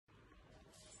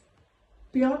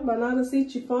Pure Banarasi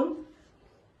chiffon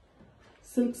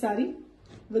silk saree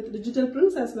with digital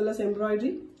prints as well as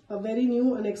embroidery. A very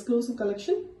new and exclusive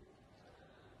collection.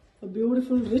 A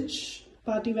beautiful rich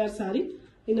party wear saree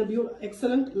in a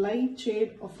excellent light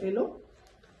shade of yellow.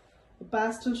 A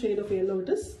pastel shade of yellow it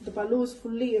is. The pallu is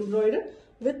fully embroidered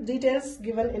with details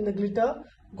given in the glitter,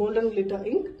 golden glitter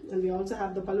ink, and we also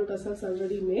have the pallu tassels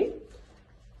already made.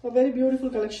 A very beautiful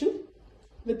collection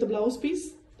with the blouse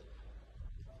piece.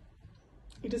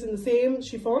 It is in the same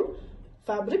chiffon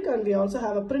fabric, and we also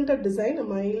have a printed design, a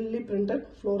mildly printed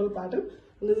floral pattern.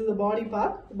 And this is the body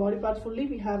part. The body part fully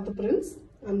we have the prints,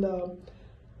 and the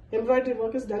embroidery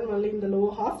work is done only in the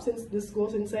lower half since this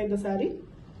goes inside the saree.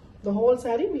 The whole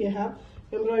saree we have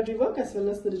embroidery work as well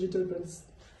as the digital prints.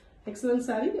 Excellent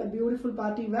saree, a beautiful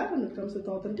party wear, and it comes with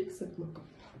authentic Silkmark.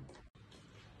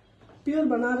 Pure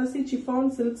Banarasi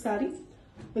chiffon silk saree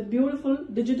with beautiful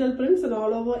digital prints and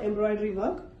all over embroidery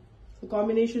work. A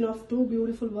combination of two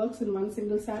beautiful works in one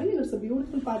single saree, and it's a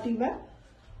beautiful party wear.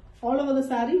 All over the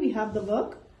saree we have the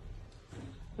work,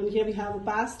 and here we have a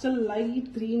pastel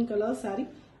light green color saree,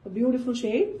 a beautiful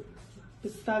shade,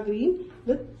 pista green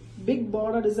with big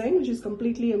border design which is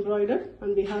completely embroidered,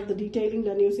 and we have the detailing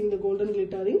done using the golden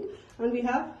glitter ink, and we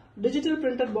have digital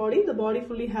printed body. The body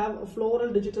fully have a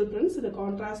floral digital prints in the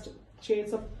contrast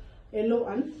shades of yellow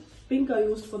and pink are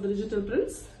used for the digital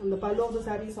prints, and the pallu of the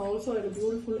saree is also in a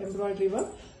beautiful embroidery work.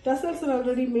 Tassels are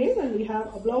already made, and we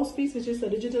have a blouse piece which is a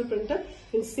digital printed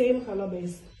in same color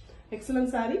base. Excellent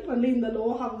saree. Only in the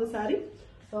lower half of the saree,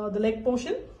 the leg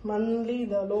portion, only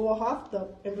the lower half the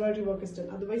embroidery work is done.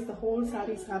 Otherwise the whole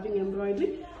saree is having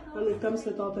embroidery, and it comes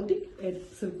with authentic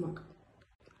Silkmark.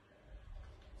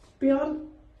 Pure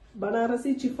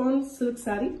Banarasi chiffon silk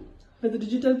saree with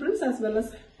digital prints as well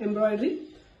as embroidery.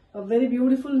 A very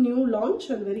beautiful new launch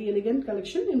and very elegant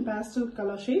collection in pastel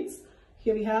color shades.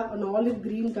 Here we have an olive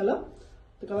green color.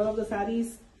 The color of the saree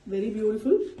is very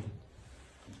beautiful.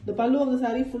 The pallu of the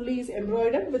saree fully is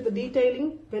embroidered with the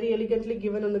detailing very elegantly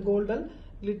given on the golden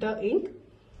glitter ink.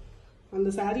 And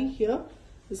the saree here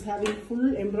is having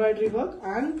full embroidery work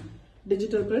and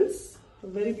digital prints. A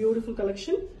very beautiful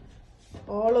collection.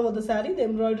 All over the saree the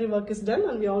embroidery work is done,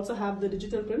 and we also have the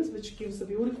digital prints which gives a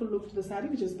beautiful look to the saree,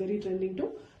 which is very trending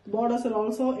too. The borders are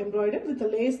also embroidered with a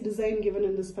lace design given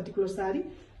in this particular saree.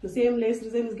 The same lace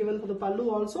design is given for the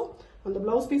pallu also, and the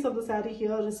blouse piece of the saree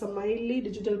here is a mildly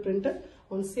digital printed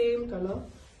on same color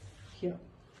here.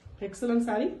 Excellent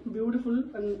saree, beautiful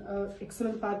and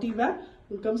excellent party wear.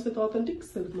 It comes with authentic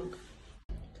Silkmark.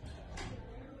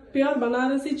 Pure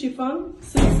Banarasi chiffon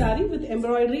silk saree with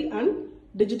embroidery and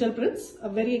digital prints. A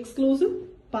very exclusive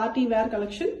party wear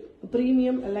collection, a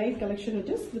premium elite collection it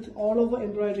is with all over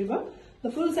embroidery work. The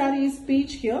full saree is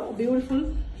peach here, a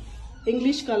beautiful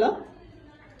English color.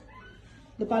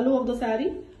 The pallu of the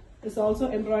saree is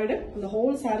also embroidered, and the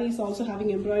whole saree is also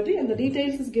having embroidery, and the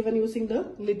details is given using the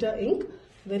glitter ink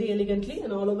very elegantly,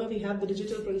 and all over we have the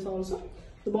digital prints also.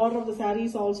 The border of the saree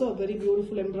is also a very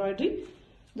beautiful embroidery.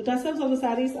 The tassels of the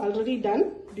saree is already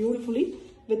done beautifully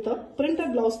with the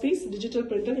printed blouse piece, digital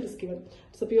printed it is given.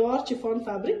 It's a pure chiffon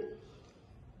fabric.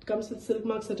 It comes with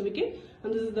Silkmark certificate,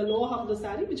 and this is the lower half of the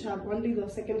saree which have only the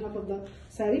second half of the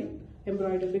saree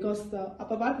embroidered because the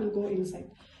upper part will go inside.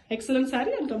 Excellent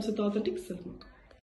saree and comes with authentic Silkmark.